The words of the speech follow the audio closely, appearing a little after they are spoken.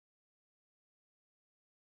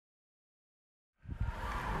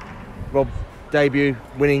Rob, debut,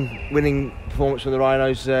 winning performance from the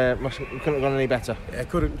Rhinos. Couldn't have gone any better. Yeah,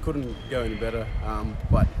 couldn't go any better.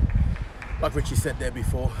 But like Richie said there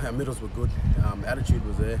before, our middles were good. Attitude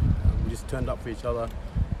was there. We just turned up for each other,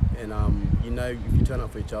 and you know, if you turn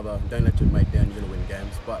up for each other, don't let your mate down, you're gonna win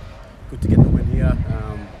games. But good to get the win here.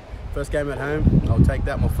 First game at home, I'll take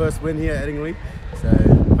that. My first win here at Headingley. So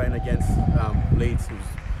playing against Leeds, it was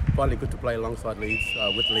finally good to play alongside Leeds,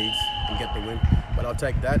 with Leeds, and get the win. But I'll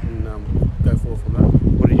take that and go forward from that.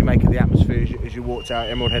 What did you make of the atmosphere as you walked out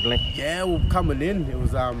Emerald Headingley? Yeah, well, coming in, it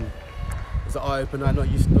was an eye opener. Not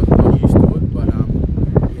used to it, but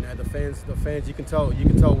you know, the fans, you can tell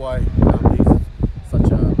why Leeds is such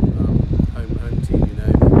a home team. You know,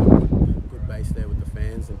 they've got good base there with the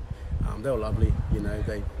fans, and they were lovely. You know,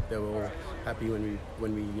 they were all happy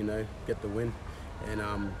when we you know, get the win, and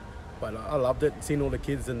but I loved it. Seeing all the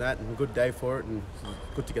kids and that, and a good day for it, and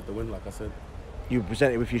good to get the win, like I said. You were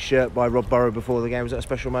presented with your shirt by Rob Lui before the game. Was that a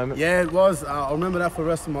special moment? Yeah, it was. I'll remember that for the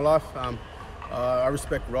rest of my life. I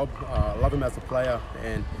respect Rob. I love him as a player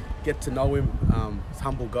and get to know him. He's a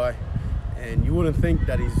humble guy, and you wouldn't think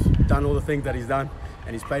that he's done all the things that he's done,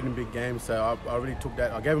 and he's played in big games. So I really took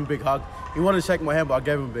that. I gave him a big hug. He wanted to shake my hand, but I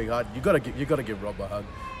gave him a big hug. You gotta give Rob a hug.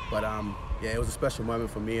 But yeah, it was a special moment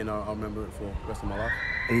for me, and I'll remember it for the rest of my life.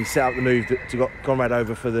 And you set up the move to got Conrad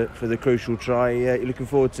over for the crucial try. You're looking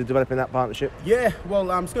forward to developing that partnership? Yeah, well,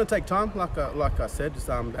 it's going to take time. Like I said, it's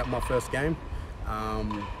at my first game.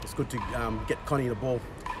 It's good to get Connie the ball.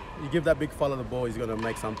 You give that big fella the ball, he's going to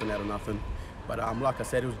make something out of nothing. But like I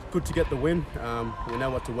said, it was good to get the win. We know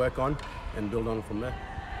what to work on and build on from there.